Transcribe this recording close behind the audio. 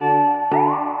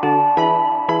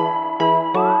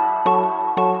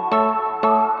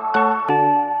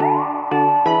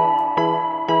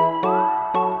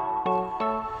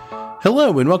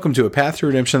Hello and welcome to A Path to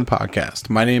Redemption podcast.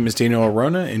 My name is Daniel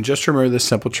Arona, and just remember this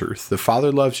simple truth. The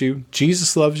Father loves you,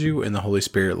 Jesus loves you, and the Holy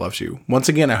Spirit loves you. Once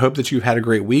again, I hope that you've had a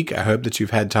great week. I hope that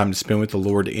you've had time to spend with the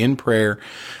Lord in prayer,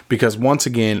 because once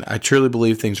again, I truly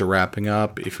believe things are wrapping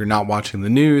up. If you're not watching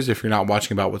the news, if you're not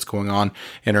watching about what's going on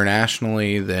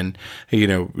internationally, then,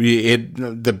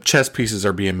 the chess pieces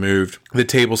are being moved. The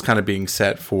table's kind of being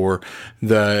set for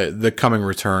the coming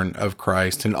return of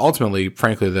Christ, and ultimately,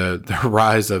 frankly, the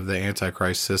rise of the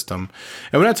Antichrist system.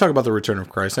 And when I talk about the return of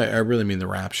Christ, I really mean the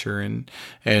rapture, and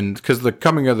because the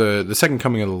coming of the second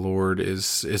coming of the Lord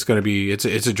is going to be it's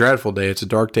a dreadful day, it's a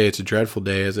dark day, it's a dreadful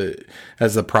day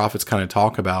as the prophets kind of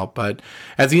talk about. But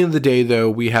at the end of the day, though,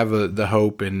 we have the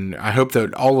hope, and I hope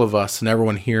that all of us and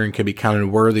everyone hearing can be counted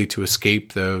worthy to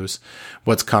escape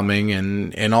what's coming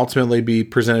and ultimately be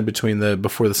presented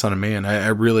before the Son of Man. I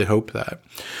really hope that.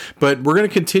 But we're going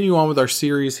to continue on with our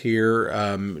series here,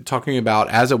 talking about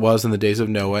as it was in the days of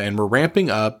Noah, and we're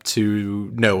ramping up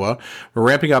to Noah. We're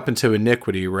ramping up into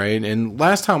iniquity, right? And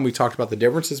last time we talked about the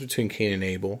differences between Cain and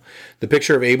Abel, the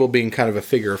picture of Abel being kind of a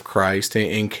figure of Christ,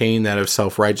 and Cain that of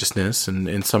self-righteousness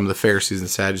and some of the Pharisees and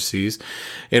Sadducees,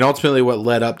 and ultimately what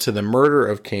led up to the murder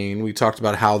of Cain. We talked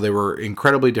about how they were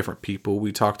incredibly different people.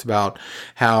 We talked about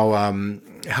how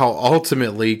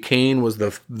ultimately Cain was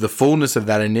the fullness of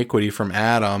that iniquity from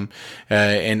Adam,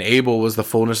 and Abel was the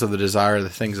fullness of the desire of the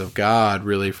things of God,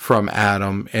 really, from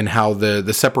Adam, and how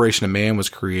the separation of man was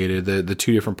created, the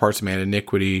two different parts of man,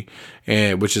 iniquity,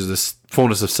 which is this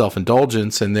fullness of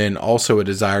self-indulgence, and then also a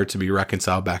desire to be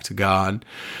reconciled back to God.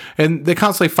 And they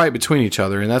constantly fight between each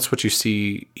other, and that's what you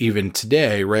see even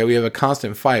today, right? We have a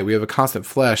constant fight. We have a constant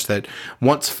flesh that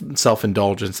wants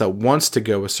self-indulgence, that wants to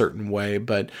go a certain way.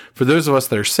 But for those of us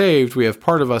that are saved, we have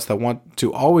part of us that want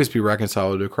to always be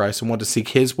reconciled to Christ and want to seek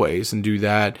His ways and do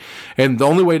that. And the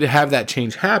only way to have that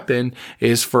change happen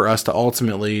is for us to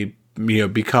ultimately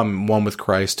become one with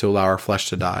Christ, to allow our flesh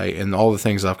to die, and all the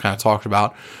things I've kind of talked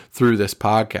about through this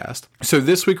podcast. So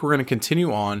this week we're going to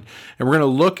continue on, and we're going to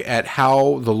look at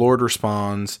how the Lord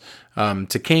responds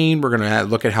to Cain. We're going to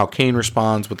look at how Cain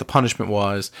responds, what the punishment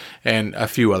was, and a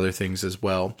few other things as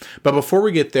well. But before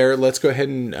we get there, let's go ahead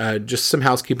and just some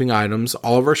housekeeping items.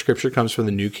 All of our scripture comes from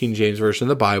the New King James Version of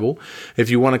the Bible. If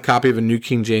you want a copy of a New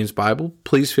King James Bible,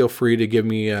 please feel free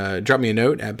to drop me a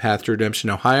note at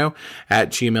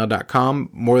pathtoredemptionohio@gmail.com.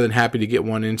 More than happy to get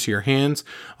one into your hands.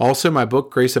 Also, my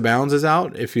book, Grace Abounds, is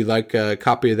out. If you'd like a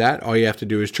copy of that, all you have to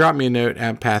do is drop me a note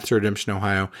at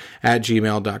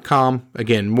pathtoredemptionohio@gmail.com.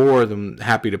 Again, more than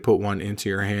happy to put one into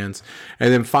your hands.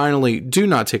 And then finally, do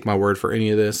not take my word for any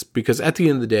of this, because at the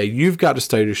end of the day, you've got to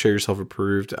study to show yourself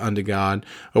approved unto God,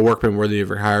 a workman worthy of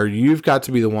your hire. You've got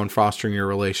to be the one fostering your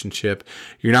relationship.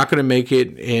 You're not going to make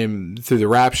it through the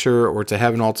rapture or to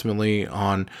heaven ultimately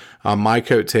on my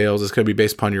coattails. It's going to be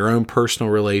based upon your own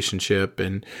personal relationship,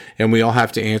 and we all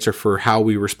have to answer for how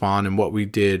we respond and what we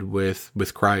did with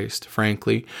Christ,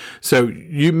 frankly. So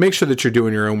you make sure that you're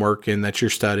doing your own work and that you're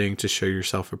studying to show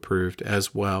yourself approved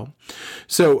as well.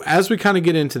 So as we kind of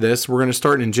get into this, we're going to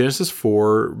start in Genesis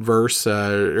 4, verse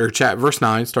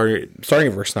 9, starting at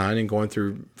verse 9 and going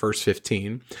through verse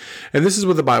 15. And this is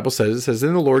what the Bible says. It says,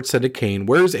 "Then the Lord said to Cain,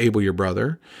 'Where is Abel your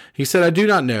brother?' He said, 'I do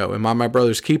not know. Am I my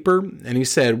brother's keeper?' And he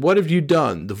said, 'What have you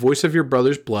done? The voice of your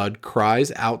brother's blood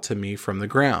cries out to me from the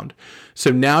ground.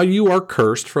 So now you are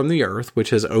cursed from the earth,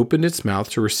 which has opened its mouth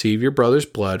to receive your brother's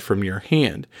blood from your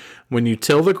hand. When you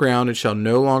till the ground, it shall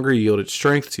no longer yield its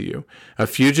strength to you. A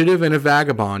fugitive and a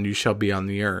vagabond you shall be on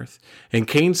the earth.' And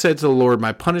Cain said to the Lord,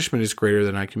 'My punishment is greater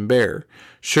than I can bear.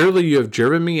 Surely you have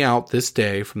driven me out this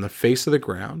day from the face of the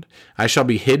ground. I shall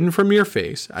be hidden from your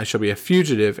face. I shall be a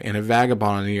fugitive and a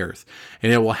vagabond on the earth.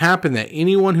 And it will happen that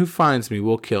anyone who finds me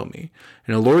will kill me.'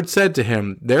 And the Lord said to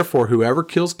him, 'Therefore whoever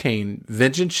kills Cain,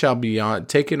 vengeance shall be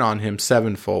taken on him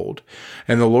sevenfold.'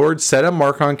 And the Lord set a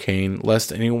mark on Cain,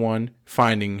 lest anyone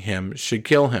finding him should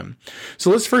kill him."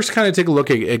 So let's first kind of take a look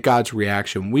at God's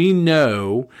reaction. We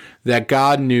know that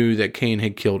God knew that Cain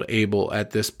had killed Abel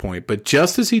at this point, but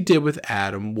just as he did with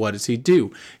Adam, what does he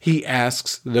do? He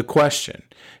asks the question.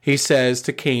 He says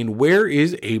to Cain, "Where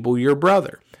is Abel your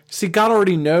brother?" See, God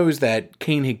already knows that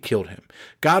Cain had killed him.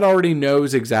 God already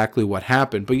knows exactly what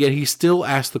happened, but yet he still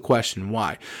asks the question.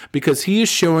 Why? Because he is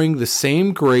showing the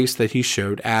same grace that he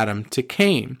showed Adam to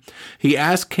Cain. He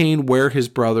asked Cain where his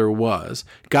brother was.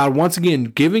 God once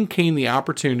again giving Cain the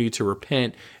opportunity to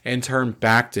repent and turn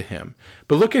back to him.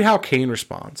 But look at how Cain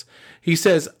responds. He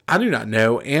says, "I do not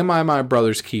know. Am I my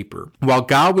brother's keeper?" While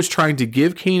God was trying to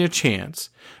give Cain a chance,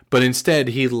 but instead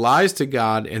he lies to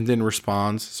God and then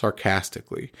responds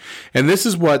sarcastically. And this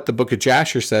is what the book of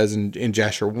Jasher says in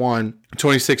Jasher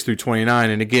 1:26 through 29.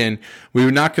 And again, we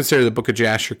would not consider the book of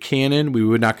Jasher canon. We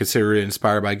would not consider it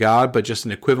inspired by God, but just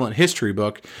an equivalent history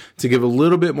book to give a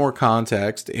little bit more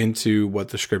context into what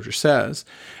the scripture says.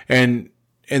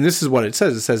 And this is what it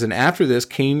says. It says, "And after this,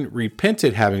 Cain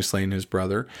repented having slain his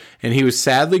brother, and he was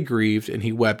sadly grieved, and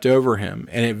he wept over him,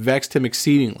 and it vexed him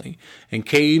exceedingly. And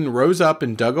Cain rose up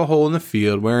and dug a hole in the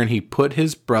field, wherein he put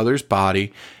his brother's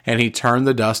body, and he turned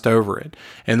the dust over it.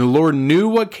 And the Lord knew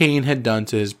what Cain had done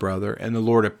to his brother, and the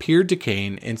Lord appeared to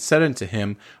Cain, and said unto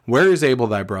him, Where is Abel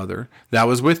thy brother, that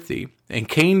was with thee? And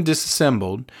Cain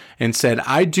dissembled, and said,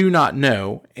 I do not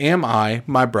know, am I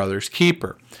my brother's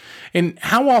keeper?" And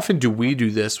how often do we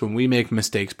do this when we make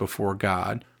mistakes before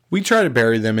God? We try to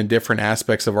bury them in different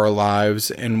aspects of our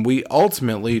lives, and we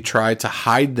ultimately try to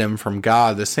hide them from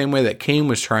God, the same way that Cain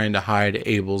was trying to hide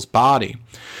Abel's body.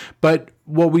 But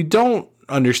what we don't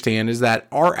understand is that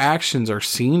our actions are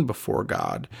seen before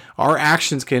God. Our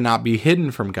actions cannot be hidden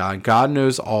from God. God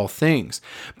knows all things.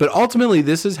 But ultimately,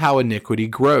 this is how iniquity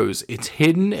grows. It's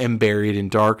hidden and buried in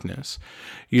darkness.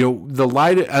 The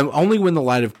light, only when the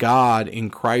light of God in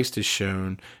Christ is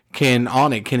shown can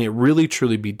it really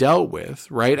truly be dealt with,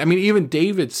 right? I mean, even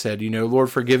David said, Lord,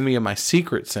 forgive me of my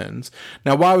secret sins.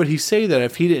 Now, why would he say that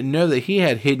if he didn't know that he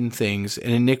had hidden things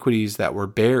and iniquities that were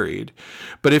buried?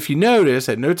 But if you notice,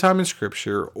 at no time in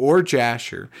Scripture or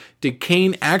Jasher did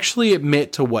Cain actually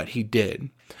admit to what he did.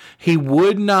 He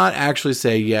would not actually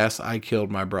say, yes, I killed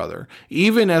my brother.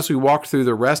 Even as we walk through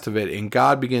the rest of it and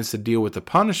God begins to deal with the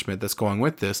punishment that's going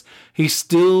with this, he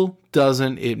still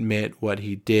doesn't admit what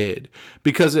he did.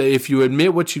 Because if you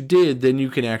admit what you did, then you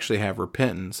can actually have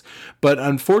repentance. But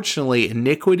unfortunately,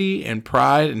 iniquity and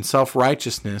pride and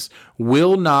self-righteousness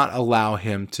will not allow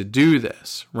him to do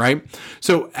this, right?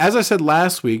 So as I said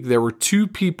last week, there were two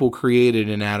people created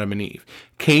in Adam and Eve.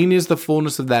 Cain is the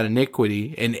fullness of that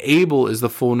iniquity, and Abel is the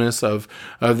fullness of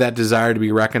that desire to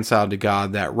be reconciled to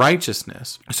God, that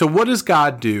righteousness. So what does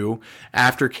God do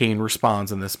after Cain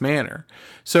responds in this manner?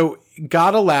 So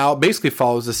God basically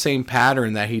follows the same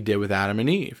pattern that he did with Adam and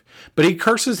Eve. But he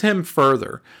curses him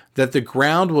further, that the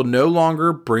ground will no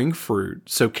longer bring fruit.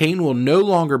 So Cain will no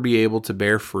longer be able to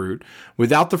bear fruit.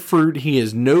 Without the fruit, he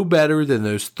is no better than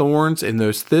those thorns and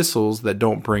those thistles that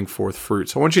don't bring forth fruit.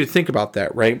 So I want you to think about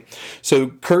that, right?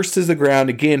 So cursed is the ground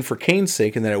again for Cain's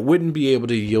sake, and that it wouldn't be able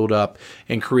to yield up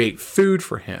and create food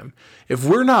for him. If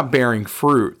we're not bearing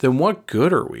fruit, then what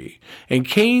good are we? And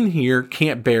Cain here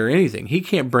can't bear anything. He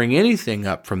can't bring anything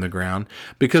up from the ground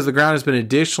because the ground has been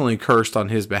additionally cursed on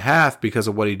his behalf because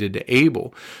of what he did to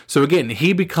Abel. So again,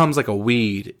 he becomes like a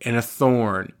weed and a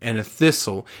thorn and a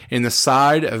thistle in the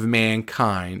side of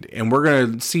mankind. And we're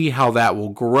going to see how that will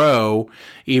grow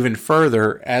even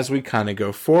further as we kind of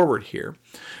go forward here.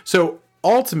 So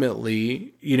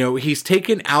ultimately, he's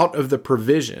taken out of the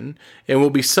provision and will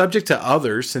be subject to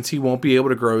others since he won't be able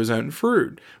to grow his own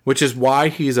fruit, which is why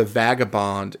he's a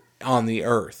vagabond on the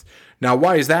earth. Now,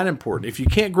 why is that important? If you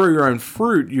can't grow your own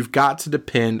fruit, you've got to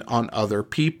depend on other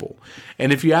people.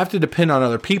 And if you have to depend on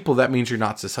other people, that means you're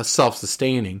not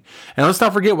self-sustaining. And let's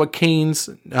not forget what Cain's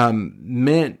name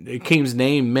meant.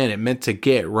 It meant to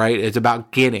get, right? It's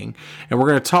about getting. And we're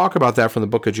going to talk about that from the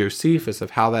book of Josephus, of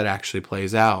how that actually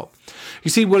plays out. You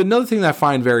see, another thing that I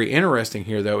find very interesting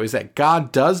here, though, is that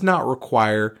God does not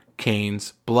require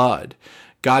Cain's blood.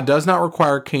 God does not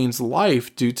require Cain's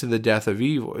life due to the death of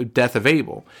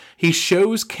Abel. He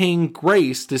shows Cain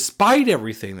grace despite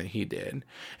everything that he did.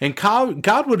 And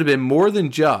God would have been more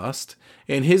than just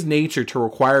in his nature to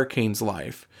require Cain's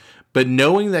life. But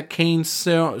knowing that Cain's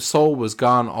soul was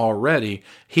gone already,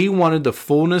 he wanted the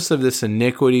fullness of this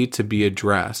iniquity to be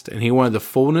addressed. And he wanted the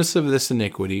fullness of this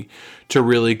iniquity to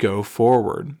really go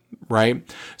forward, right?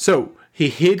 So he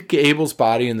hid Abel's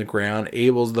body in the ground.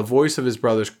 The voice of his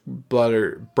brother's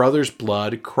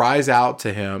blood cries out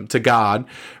to God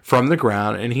from the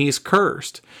ground, and he's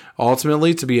cursed,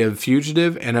 ultimately to be a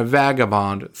fugitive and a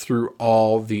vagabond through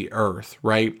all the earth,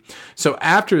 right? So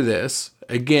after this,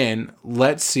 again,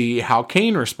 let's see how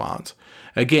Cain responds.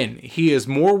 Again, he is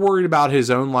more worried about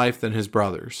his own life than his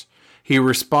brother's. He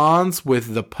responds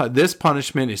with this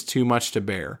punishment is too much to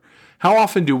bear. How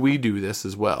often do we do this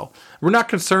as well? We're not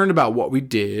concerned about what we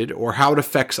did or how it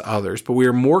affects others, but we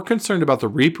are more concerned about the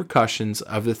repercussions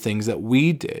of the things that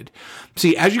we did.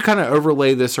 See, as you kind of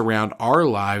overlay this around our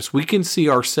lives, we can see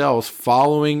ourselves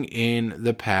following in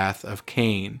the path of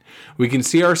Cain. We can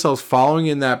see ourselves following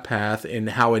in that path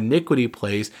and how iniquity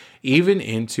plays even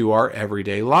into our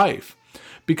everyday life.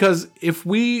 Because if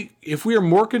we are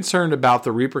more concerned about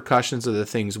the repercussions of the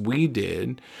things we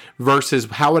did versus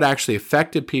how it actually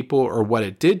affected people or what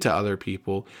it did to other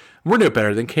people, we're no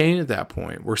better than Cain at that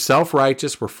point. We're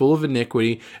self-righteous, we're full of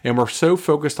iniquity, and we're so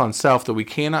focused on self that we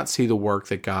cannot see the work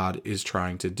that God is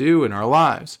trying to do in our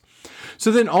lives.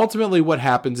 So then ultimately what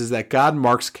happens is that God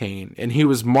marks Cain, and he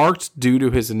was marked due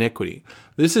to his iniquity.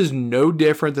 This is no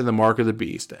different than the mark of the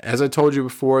beast. As I told you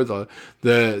before, the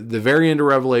very end of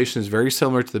Revelation is very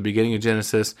similar to the beginning of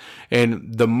Genesis,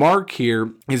 and the mark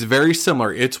here is very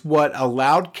similar. It's what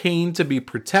allowed Cain to be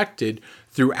protected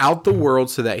throughout the world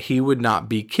so that he would not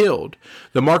be killed.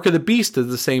 The mark of the beast is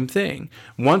the same thing.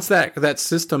 Once that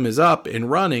system is up and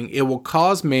running, it will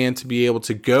cause man to be able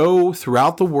to go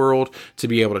throughout the world, to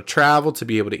be able to travel, to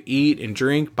be able to eat and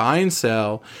drink, buy and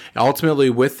sell, ultimately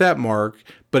with that mark,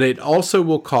 but it also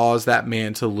will cause that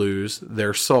man to lose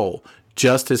their soul,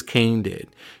 just as Cain did.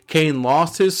 Cain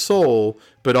lost his soul,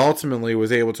 but ultimately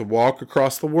was able to walk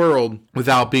across the world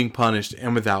without being punished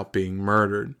and without being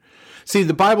murdered. See,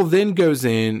 the Bible then goes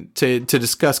in to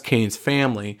discuss Cain's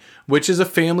family, which is a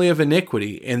family of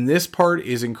iniquity, and this part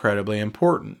is incredibly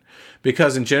important.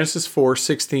 Because in Genesis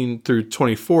 4:16 through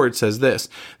 24, it says this,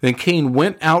 Then Cain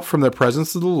went out from the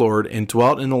presence of the Lord and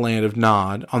dwelt in the land of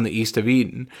Nod on the east of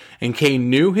Eden. And Cain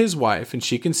knew his wife, and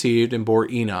she conceived and bore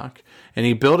Enoch. And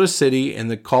he built a city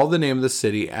and called the name of the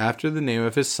city after the name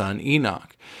of his son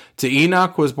Enoch. To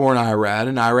Enoch was born Irad,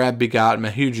 and Irad begot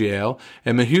Mehujael,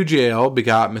 and Mehujael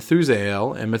begot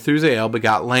Methusael, and Methusael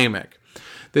begot Lamech.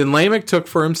 Then Lamech took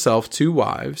for himself 2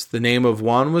 wives. The name of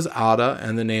one was Ada,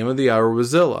 and the name of the other was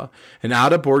Zillah. And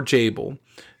Ada bore Jabal,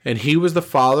 and he was the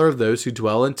father of those who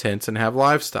dwell in tents and have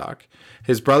livestock.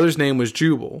 His brother's name was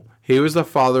Jubal. He was the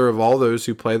father of all those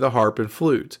who play the harp and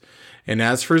flute. And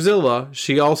as for Zillah,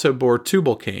 she also bore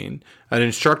Tubal-Cain, an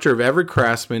instructor of every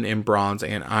craftsman in bronze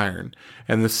and iron.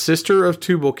 And the sister of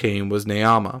Tubal-Cain was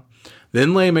Naamah.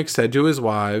 Then Lamech said to his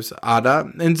wives,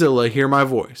 Ada and Zillah, hear my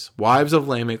voice. Wives of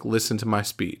Lamech, listen to my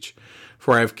speech.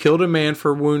 For I have killed a man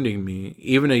for wounding me,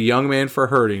 even a young man for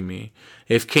hurting me.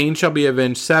 If Cain shall be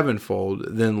avenged 7-fold,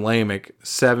 then Lamech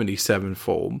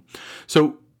 77-fold.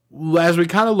 So as we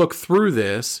kind of look through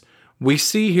this, we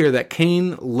see here that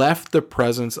Cain left the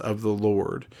presence of the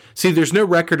Lord. See, there's no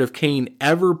record of Cain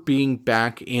ever being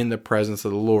back in the presence of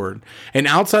the Lord. And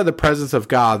outside the presence of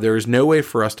God, there is no way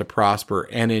for us to prosper,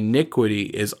 and iniquity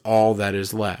is all that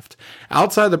is left.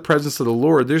 Outside the presence of the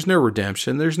Lord, there's no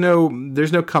redemption. There's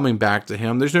no coming back to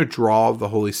him. There's no draw of the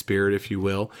Holy Spirit, if you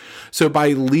will. So by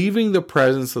leaving the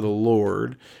presence of the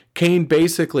Lord, Cain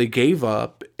basically gave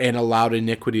up and allowed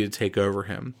iniquity to take over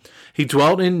him. He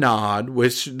dwelt in Nod,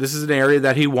 which this is an area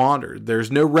that he wandered.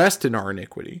 There's no rest in our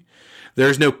iniquity.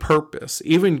 There's no purpose.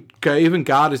 Even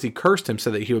God, as he cursed him,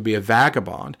 said that he would be a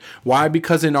vagabond. Why?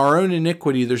 Because in our own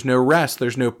iniquity, there's no rest.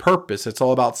 There's no purpose. It's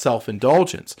all about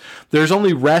self-indulgence. There's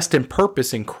only rest and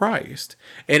purpose in Christ.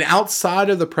 And outside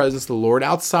of the presence of the Lord,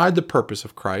 outside the purpose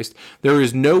of Christ, there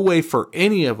is no way for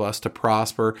any of us to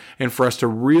prosper and for us to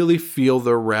really feel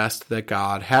the rest that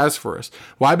God has for us.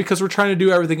 Why? Because we're trying to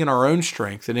do everything in our own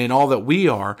strength and in all that we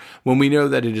are, when we know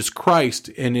that it is Christ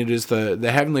and it is the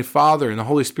Heavenly Father and the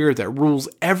Holy Spirit that rules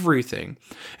everything,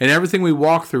 and everything we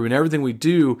walk through and everything we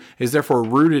do is therefore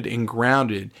rooted and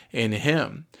grounded in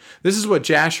Him. This is what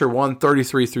Jasher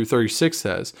 1:33 through 36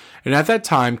 says. And at that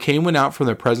time Cain went out from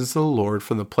the presence of the Lord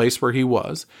from the place where he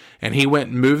was, and he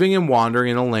went moving and wandering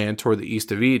in a land toward the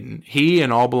east of Eden, he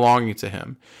and all belonging to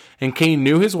him. And Cain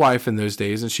knew his wife in those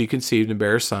days, and she conceived and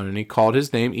bare a son, and he called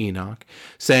his name Enoch,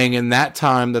 saying, in that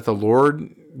time that the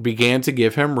Lord began to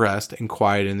give him rest and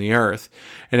quiet in the earth.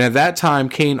 And at that time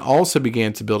Cain also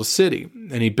began to build a city.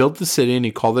 And he built the city, and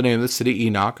he called the name of the city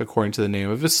Enoch, according to the name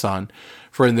of his son.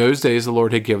 For in those days the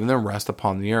Lord had given them rest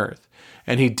upon the earth.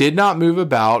 And he did not move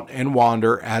about and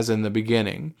wander as in the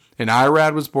beginning. And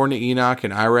Irad was born to Enoch,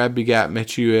 and Irad begat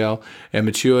Metuel, and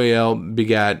Metuel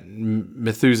begat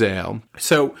Methusael.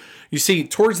 So you see,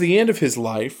 towards the end of his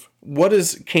life, what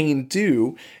does Cain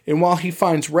do? And while he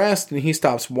finds rest and he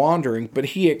stops wandering, but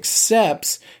he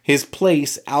accepts his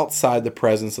place outside the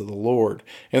presence of the Lord.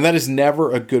 And that is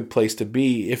never a good place to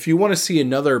be. If you want to see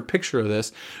another picture of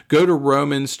this, go to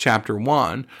Romans chapter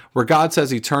 1, where God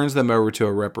says he turns them over to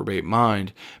a reprobate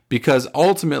mind, because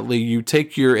ultimately you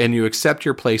accept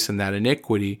your place in that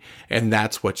iniquity, and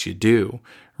that's what you do.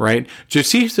 Right?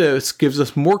 Josephus gives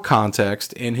us more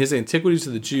context in his Antiquities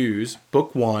of the Jews,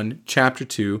 book 1, chapter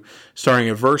 2, starting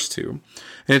at verse 2.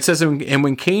 And it says, And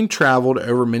when Cain traveled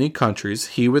over many countries,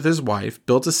 he with his wife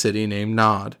built a city named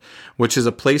Nod, which is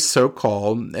a place so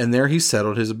called, and there he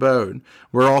settled his abode,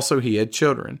 where also he had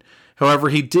children. However,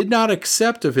 he did not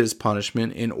accept of his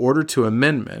punishment in order to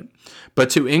amendment,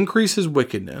 but to increase his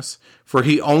wickedness, for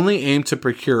he only aimed to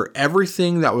procure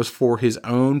everything that was for his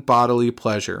own bodily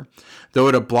pleasure, though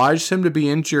it obliged him to be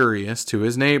injurious to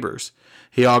his neighbors.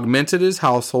 He augmented his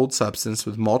household substance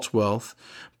with much wealth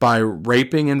by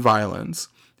raping and violence.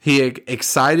 He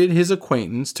excited his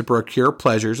acquaintance to procure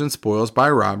pleasures and spoils by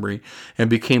robbery, and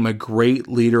became a great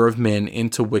leader of men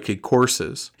into wicked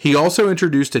courses. He also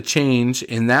introduced a change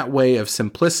in that way of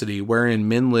simplicity wherein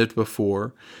men lived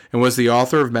before, and was the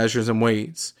author of measures and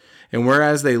weights. And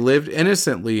whereas they lived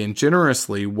innocently and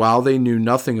generously while they knew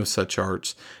nothing of such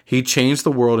arts, he changed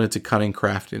the world into cunning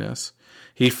craftiness.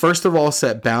 He first of all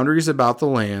set boundaries about the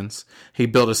lands. He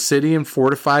built a city and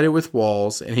fortified it with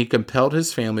walls, and he compelled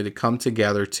his family to come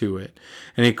together to it.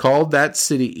 And he called that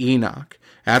city Enoch,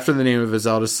 after the name of his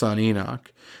eldest son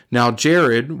Enoch. Now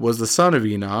Jared was the son of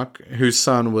Enoch, whose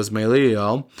son was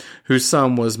Maleel, whose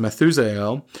son was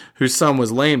Methusael, whose son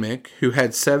was Lamech, who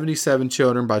had 77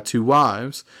 children by 2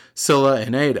 wives, Silla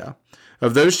and Ada.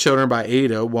 Of those children by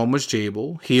Ada, one was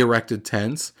Jabal. He erected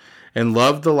tents, and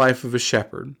loved the life of a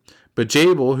shepherd. But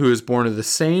Jabal, who was born of the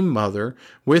same mother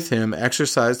with him,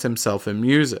 exercised himself in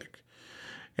music,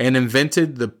 and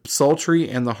invented the psaltery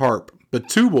and the harp. But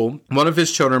Tubal, one of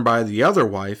his children by the other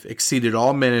wife, exceeded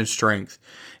all men in strength,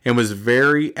 and was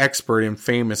very expert and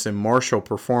famous in martial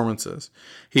performances.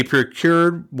 He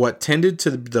procured what tended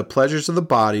to the pleasures of the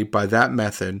body by that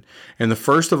method, and the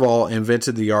first of all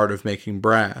invented the art of making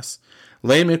brass.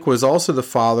 Lamech was also the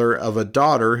father of a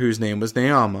daughter whose name was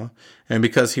Naamah, and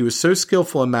because he was so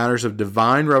skillful in matters of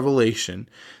divine revelation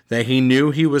that he knew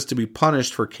he was to be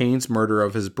punished for Cain's murder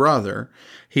of his brother,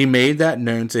 he made that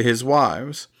known to his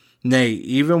wives. Nay,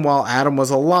 even while Adam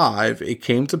was alive, it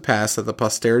came to pass that the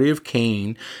posterity of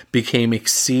Cain became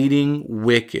exceeding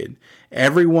wicked,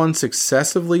 every one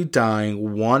successively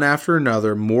dying one after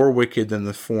another more wicked than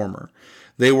the former.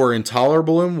 They were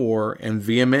intolerable in war and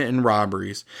vehement in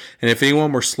robberies, and if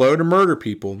anyone were slow to murder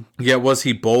people, yet was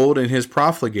he bold in his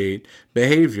profligate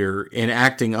behavior, in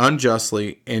acting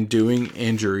unjustly and doing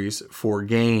injuries for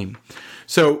gain.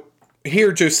 So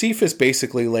here Josephus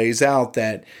basically lays out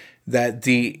that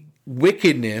the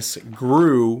wickedness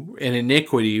grew in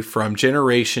iniquity from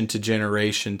generation to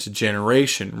generation to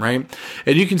generation, right?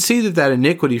 And you can see that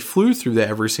iniquity flew through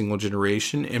every single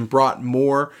generation and brought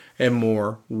more and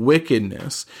more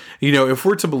wickedness. You know, if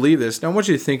we're to believe this, now I want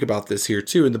you to think about this here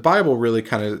too, and the Bible really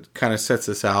kind of sets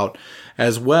this out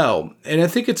as well. And I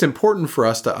think it's important for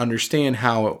us to understand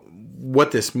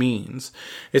what this means.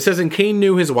 It says, and Cain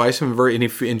knew his wife,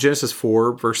 in Genesis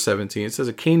 4, verse 17, it says,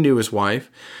 and Cain knew his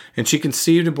wife, and she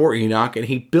conceived and bore Enoch, and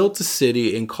he built a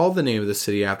city and called the name of the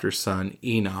city after his son,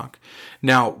 Enoch.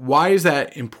 Now, why is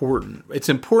that important? It's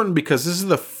important because this is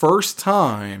the first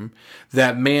time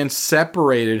that man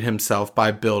separated himself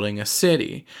by building a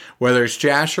city. Whether it's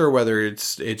Jasher, whether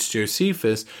it's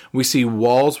Josephus, we see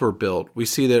walls were built. We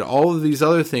see that all of these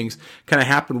other things kind of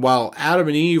happened while Adam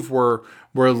and Eve were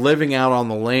living out on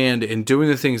the land and doing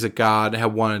the things that God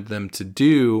had wanted them to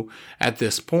do at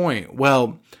this point.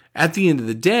 Well, at the end of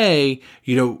the day,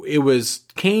 you know, it was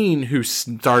Cain who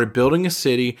started building a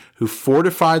city, who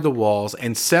fortified the walls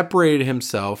and separated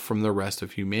himself from the rest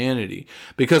of humanity.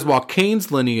 Because while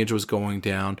Cain's lineage was going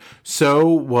down, so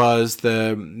was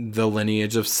the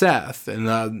lineage of Seth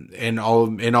and all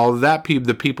of that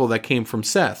the people that came from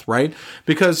Seth, right?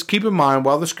 Because keep in mind,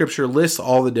 while the scripture lists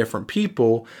all the different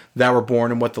people that were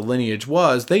born and what the lineage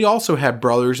was, they also had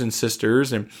brothers and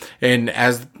sisters, and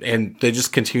they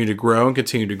just continue to grow and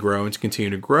continue to grow and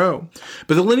continue to grow.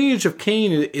 But the lineage of Cain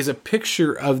is a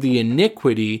picture of the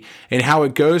iniquity and how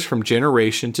it goes from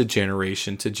generation to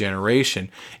generation to generation,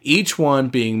 each one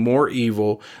being more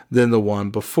evil than the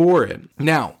one before it.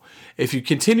 Now, if you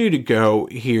continue to go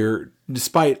here,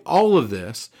 despite all of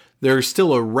this, there is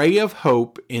still a ray of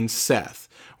hope in Seth,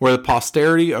 where the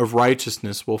posterity of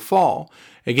righteousness will fall.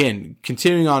 Again,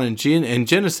 continuing on in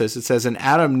Genesis, it says, and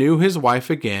Adam knew his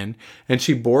wife again, and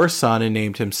she bore a son and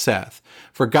named him Seth.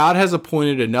 For God has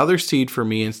appointed another seed for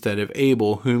me instead of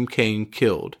Abel, whom Cain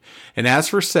killed. And as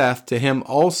for Seth, to him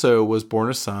also was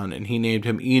born a son, and he named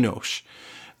him Enosh.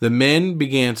 The men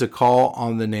began to call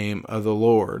on the name of the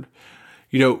Lord.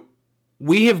 You know,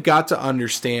 we have got to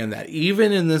understand that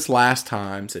even in this last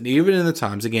times, and even in the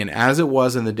times, again, as it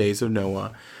was in the days of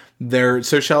Noah,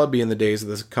 so shall it be in the days of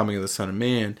the coming of the Son of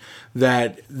Man,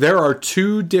 that there are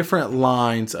two different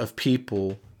lines of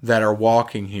people that are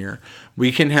walking here.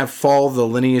 We can have follow the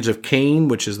lineage of Cain,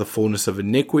 which is the fullness of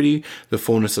iniquity, the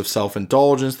fullness of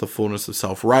self-indulgence, the fullness of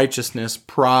self-righteousness,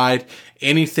 pride.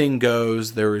 Anything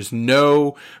goes. There is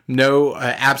no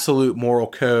absolute moral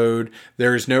code.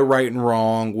 There is no right and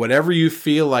wrong. Whatever you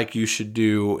feel like you should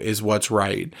do is what's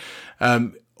right.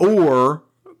 And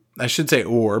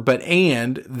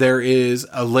there is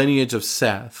a lineage of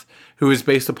Seth, who is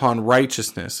based upon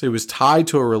righteousness, who is tied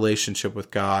to a relationship with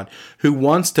God, who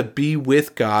wants to be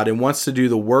with God and wants to do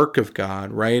the work of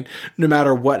God, right? No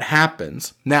matter what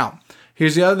happens. Now,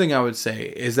 here's the other thing I would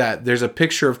say is that there's a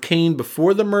picture of Cain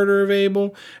before the murder of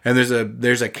Abel, and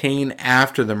there's a Cain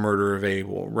after the murder of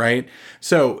Abel, right?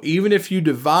 So even if you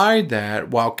divide that,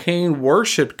 while Cain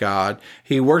worshiped God,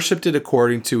 he worshiped it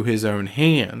according to his own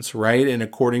hands, right? And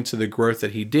according to the growth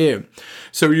that he did.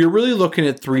 So you're really looking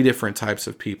at three different types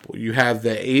of people. You have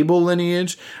the Abel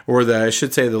lineage, or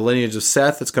the lineage of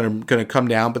Seth that's going to come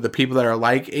down, but the people that are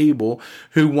like Abel,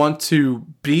 who want to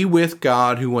be with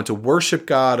God, who want to worship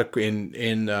God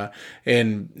in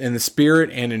the spirit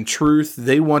and in truth.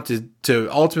 They want to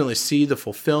ultimately see the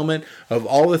fulfillment of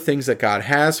all the things that God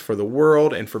has for the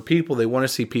world and for people. They want to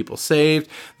see people saved.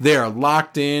 They are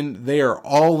locked in. They are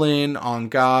all in on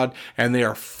God, and they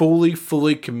are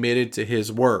fully committed to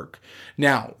his work.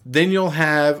 Now, then you'll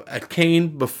have a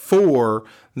Cain before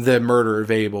the murder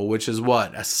of Abel, which is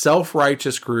what? A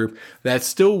self-righteous group that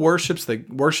still worships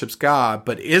God,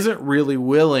 but isn't really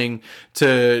willing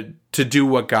to do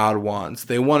what God wants.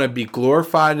 They want to be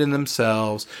glorified in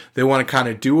themselves. They want to kind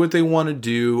of do what they want to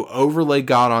do, overlay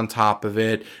God on top of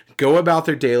it, go about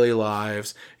their daily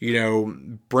lives,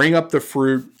 bring up the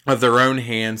fruit of their own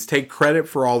hands, take credit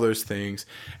for all those things,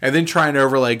 and then try and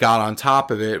overlay God on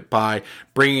top of it by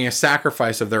bringing a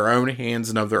sacrifice of their own hands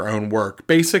and of their own work.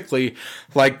 Basically,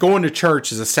 like going to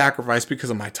church is a sacrifice because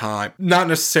of my time, not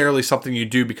necessarily something you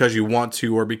do because you want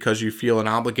to or because you feel an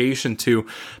obligation to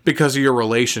because of your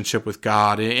relationship with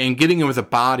God. And getting in with a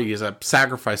body is a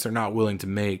sacrifice they're not willing to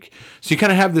make. So you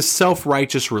kind of have this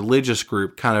self-righteous religious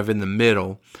group kind of in the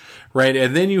middle, right?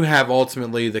 And then you have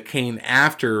ultimately the Cain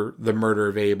after the murder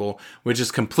of Abel, which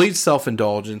is complete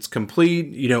self-indulgence,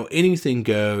 complete, anything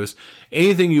goes.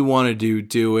 Anything you want to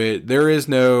do it. There's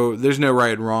no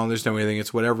right and wrong. There's no anything.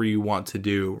 It's whatever you want to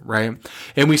do, right?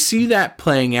 And we see that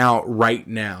playing out right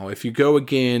now. If you go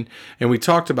again, and we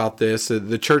talked about this,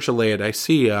 the Church of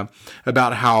Laodicea,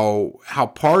 about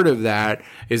how part of that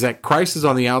is that Christ is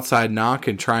on the outside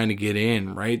knocking, trying to get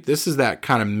in, right? This is that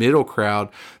kind of middle crowd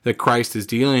that Christ is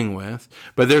dealing with.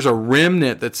 But there's a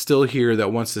remnant that's still here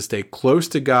that wants to stay close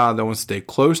to God, that wants to stay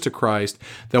close to Christ,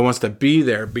 that wants to be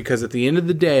there. Because at the end of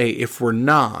the day, if we're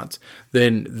not,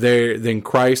 then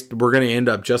Christ, we're going to end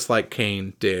up just like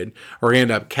Cain did. We're going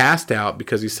to end up cast out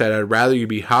because he said, I'd rather you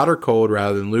be hot or cold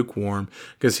rather than lukewarm,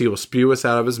 because he will spew us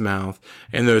out of his mouth.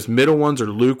 And those middle ones are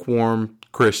lukewarm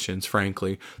Christians,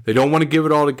 frankly. They don't want to give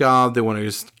it all to God. They want to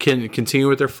just continue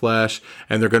with their flesh,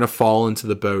 and they're going to fall into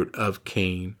the boat of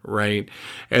Cain, right?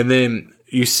 And then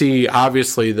you see,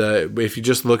 obviously, if you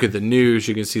just look at the news,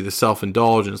 you can see the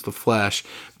self-indulgence, the flesh,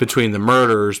 between the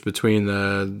murders, between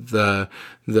the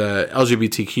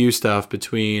LGBTQ stuff,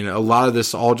 between a lot of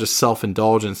this, all just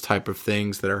self-indulgence type of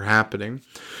things that are happening.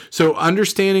 So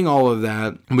understanding all of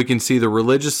that, we can see the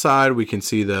religious side, we can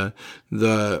see the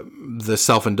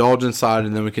self-indulgent side,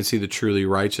 and then we can see the truly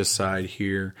righteous side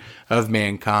here of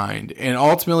mankind. And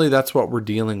ultimately, that's what we're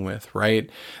dealing with, right?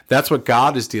 That's what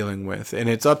God is dealing with. And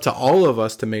it's up to all of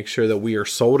us to make sure that we are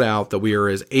sold out, that we are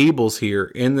as Abels here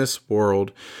in this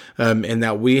world, and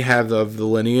that we have the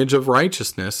lineage of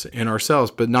righteousness in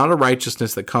ourselves, but not a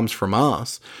righteousness that comes from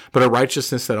us, but a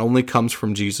righteousness that only comes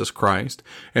from Jesus Christ.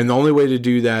 And the only way to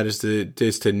do that is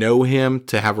to know him,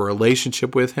 to have a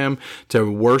relationship with him,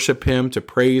 to worship him, to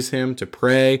praise him, to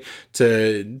pray,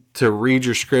 to read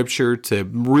your scripture, to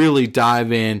really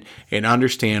dive in and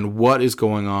understand what is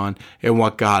going on and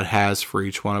what God has for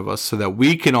each one of us, so that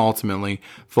we can ultimately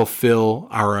fulfill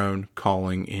our own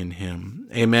calling in him.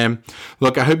 Amen.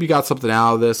 Look, I hope you got something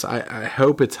out of this. I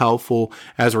hope it's helpful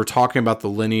as we're talking about the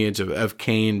lineage of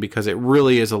Cain, because it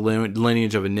really is a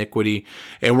lineage of iniquity.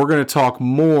 And we're going to talk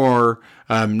more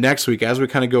next week as we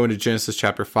kind of go into Genesis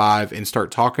chapter 5 and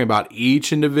start talking about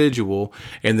each individual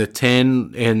in the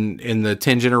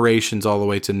 10 generations all the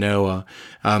way to Noah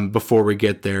before we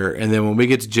get there. And then when we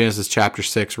get to Genesis chapter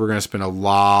 6, we're going to spend a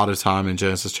lot of time in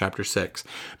Genesis chapter 6,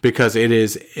 because it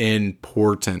is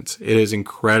important. It is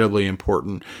incredibly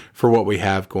important for what we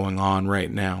have going on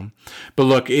right now. But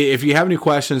look, if you have any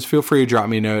questions, feel free to drop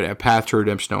me a note at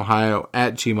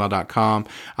pathtoredemptionohio@gmail.com.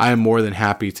 I am more than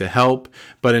happy to help.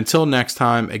 But until next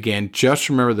time, again, just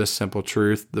remember this simple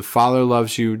truth. The Father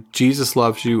loves you, Jesus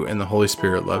loves you, and the Holy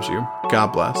Spirit loves you. God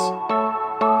bless.